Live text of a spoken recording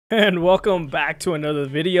And welcome back to another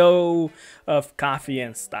video of coffee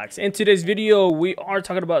and stocks. In today's video, we are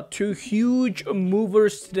talking about two huge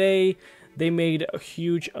movers today. They made a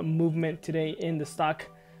huge movement today in the stock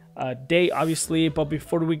day, obviously. But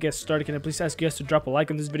before we get started, can I please ask you guys to drop a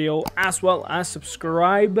like on this video as well as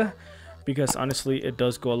subscribe, because honestly it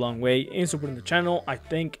does go a long way in supporting the channel. I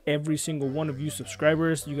thank every single one of you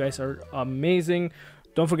subscribers. You guys are amazing.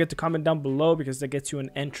 Don't forget to comment down below, because that gets you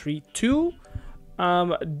an entry to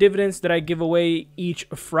dividends that I give away each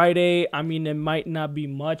Friday. I mean, it might not be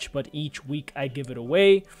much, but each week I give it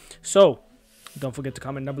away, so don't forget to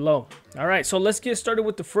comment down below. All right, so let's get started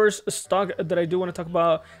with the first stock that I do want to talk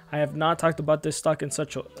about. I have not talked about this stock in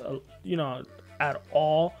such a at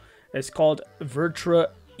all. It's called Vtsi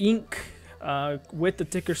Inc. With the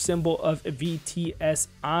ticker symbol of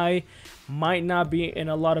VTSI. Might not be in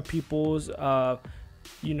a lot of people's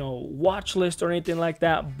watch list or anything like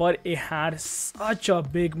that, but it had such a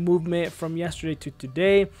big movement from yesterday to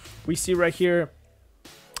today. We see right here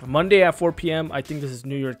Monday at 4 p.m. I think this is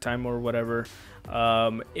New York time or whatever.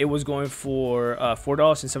 It was going for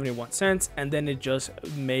 $4.71, and then it just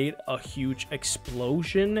made a huge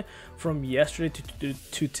explosion from yesterday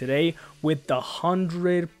to today with the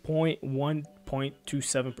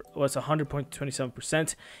 100.27%. What's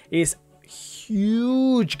 100.27% is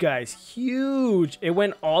huge, guys, huge. It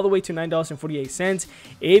went all the way to $9.48.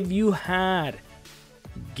 If you had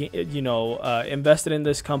invested in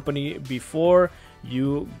this company before,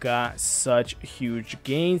 you got such huge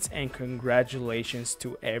gains, and congratulations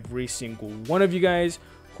to every single one of you guys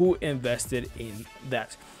who invested in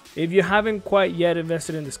that. If you haven't quite yet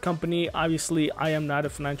invested in this company, obviously I am not a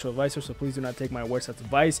financial advisor, so please do not take my words as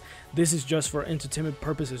advice. This is just for entertainment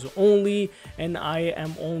purposes only, and I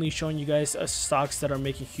am only showing you guys stocks that are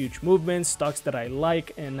making huge movements, stocks that I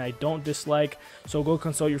like and I don't dislike. So go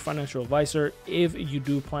consult your financial advisor if you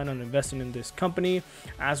do plan on investing in this company,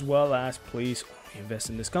 as well as please invest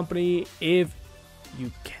in this company if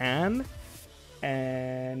you can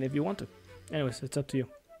and if you want to. Anyways, it's up to you.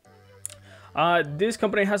 This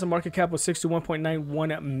company has a market cap of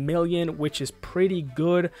 61.91 million, which is pretty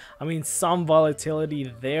good. I mean, some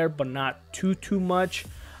volatility there, but not too much.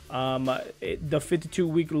 The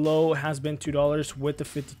 52-week low has been $2 with the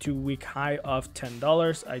 52-week high of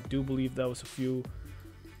 $10. I do believe that was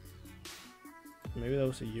maybe that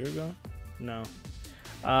was a year ago. No.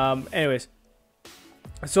 Anyways,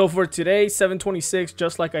 so for today, 726,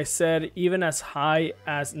 just like I said, even as high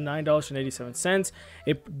as $9.87.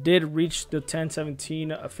 It did reach the 1017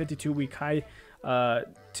 52-week high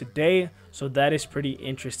today, so that is pretty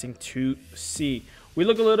interesting to see. We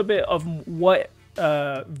look a little bit of what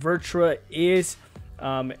Vtsi is,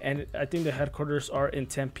 and I think the headquarters are in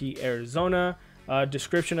Tempe, Arizona.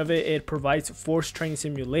 Description of it: it provides force training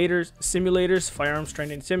simulators, firearms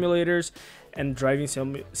training simulators, and driving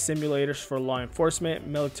simulators for law enforcement,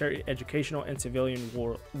 military, educational, and civilian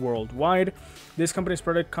worldwide. This company's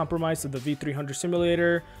product comprised of the V300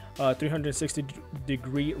 simulator,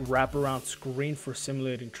 360-degree wraparound screen for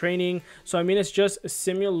simulating training. So I mean, it's just a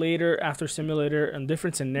simulator after simulator and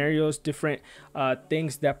different scenarios, different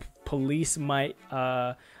things that police might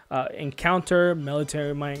encounter,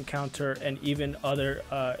 military might encounter, and even other.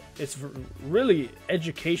 It's really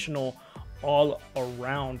educational all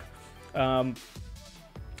around.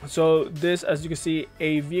 So this, as you can see,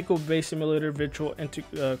 a vehicle-based simulator virtual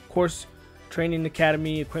course training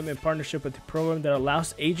academy equipment partnership with the program that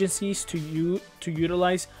allows agencies to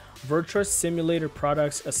utilize Vtsi simulator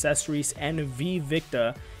products, accessories, and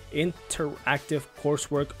VVicta interactive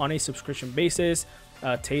coursework on a subscription basis.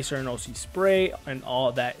 Taser and OC spray and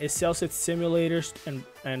all that. It sells its simulators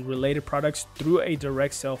and related products through a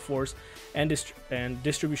direct sales force and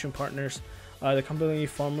distribution partners. The company,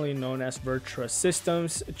 formerly known as Vtsi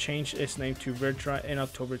Systems, changed its name to Vtsi in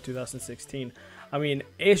October 2016. I mean,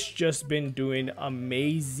 it's just been doing an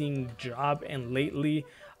amazing job, and lately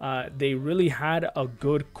they really had a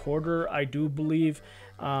good quarter, I do believe,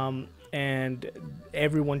 and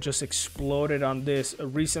everyone just exploded on this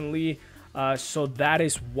recently. So that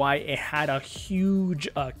is why it had a huge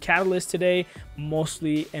catalyst today,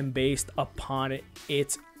 mostly and based upon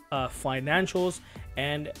its financials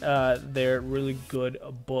and their really good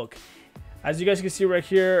book. As you guys can see right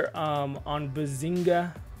here, on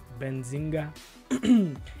Benzinga,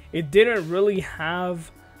 it didn't really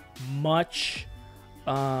have much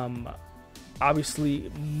obviously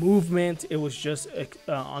movement. It was just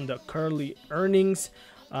on the currently earnings.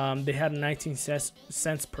 They had 19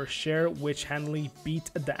 cents per share, which handily beat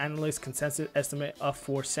the analyst consensus estimate of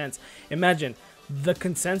 4 cents. Imagine The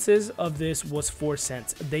consensus of this was 4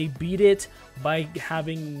 cents. They beat it by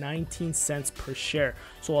having 19 cents per share.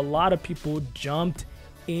 So a lot of people jumped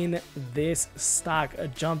in this stock,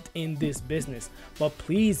 jumped in this business. But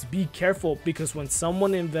please be careful, because when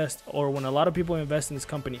someone invests, or when a lot of people invest in this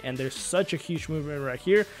company and there's such a huge movement right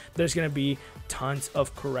here, there's going to be tons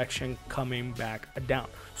of correction coming back down.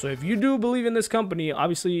 So if you do believe in this company,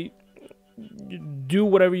 obviously do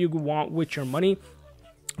whatever you want with your money,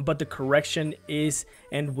 but the correction is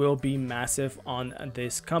and will be massive on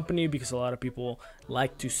this company, because a lot of people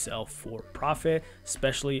like to sell for profit,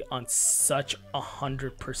 especially on such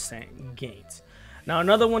 100% gains. Now,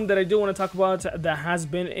 another one that I do want to talk about that has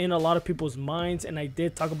been in a lot of people's minds, and I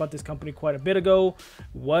did talk about this company quite a bit ago,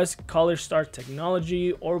 was Color Star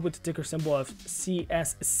Technology, or with the ticker symbol of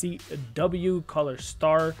CSCW, Color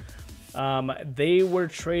Star. They were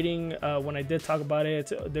trading, when I did talk about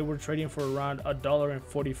it, they were trading for around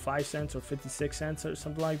 $1.45 or 56 cents or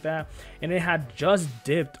something like that, and it had just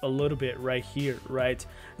dipped a little bit right here, right?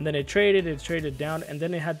 And then it traded down, and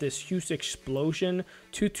then it had this huge explosion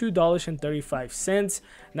to $2.35.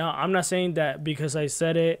 Now, I'm not saying that because I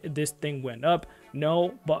said it, this thing went up.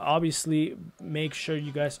 No, but obviously make sure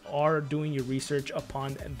you guys are doing your research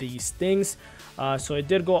upon these things. So it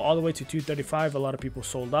did go all the way to 235. A lot of people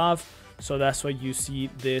sold off, so that's why you see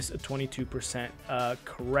this 22%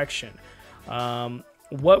 correction.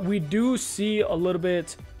 What we do see a little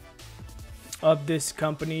bit of this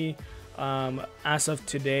company as of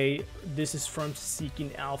today, this is from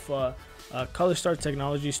Seeking Alpha. Color Star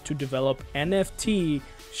Technologies to develop NFT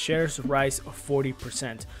shares rise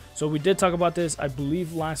 40%. So we did talk about this, I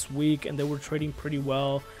believe, last week, and they were trading pretty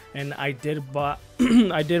well. And I did buy,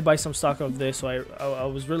 I did buy some stock of this, so I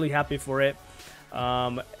was really happy for it.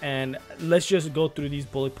 And let's just go through these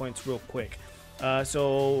bullet points real quick.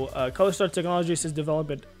 Color Star Technologies is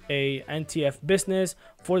developing a NTF business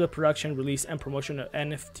for the production, release, and promotion of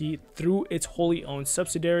NFT through its wholly owned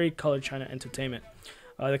subsidiary, Color China Entertainment.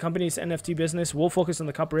 The company's NFT business will focus on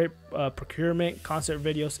the copyright procurement, concert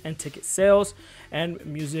videos, and ticket sales, and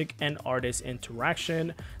music and artist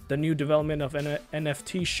interaction. The new development of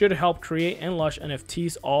NFT should help create and launch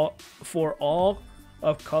NFTs for all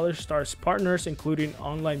of Color Star's partners, including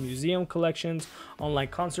online museum collections, online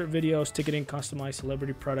concert videos, ticketing, customized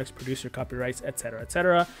celebrity products, producer copyrights, etc.,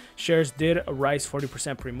 etc. Shares did rise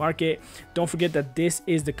 40% pre-market. Don't forget that this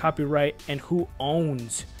is the copyright, and who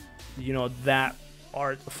owns, that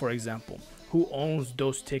art, for example, who owns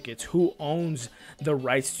those tickets, who owns the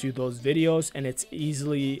rights to those videos. And it's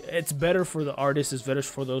better for the artists, it's better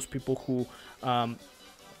for those people who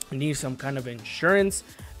need some kind of insurance.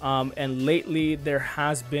 And lately there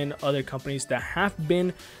has been other companies that have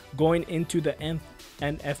been going into the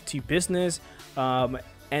NFT business, and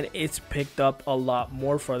it's picked up a lot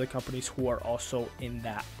more for other companies who are also in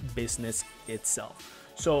that business itself.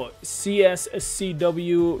 So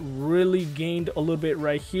CSCW really gained a little bit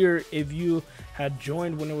right here. If you had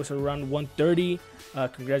joined when it was around 130,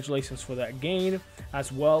 congratulations for that gain,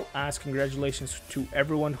 as well as congratulations to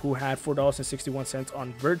everyone who had $4.61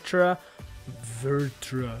 on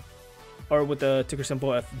Vtsi, or with the ticker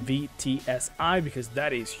symbol of VTSI, because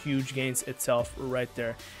that is huge gains itself right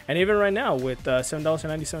there. And even right now with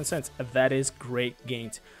 $7.97, that is great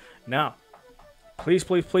gains. Now, please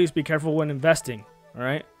be careful when investing. All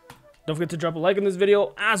right, don't forget to drop a like on this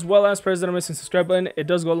video, as well as press that missing subscribe button. It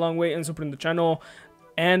does go a long way in supporting the channel,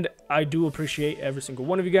 and I do appreciate every single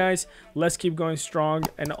one of you guys. Let's keep going strong,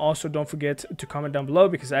 and also don't forget to comment down below,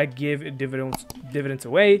 because I give dividends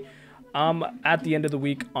away at the end of the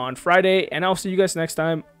week on Friday. And I'll see you guys next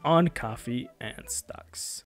time on Coffee and Stocks.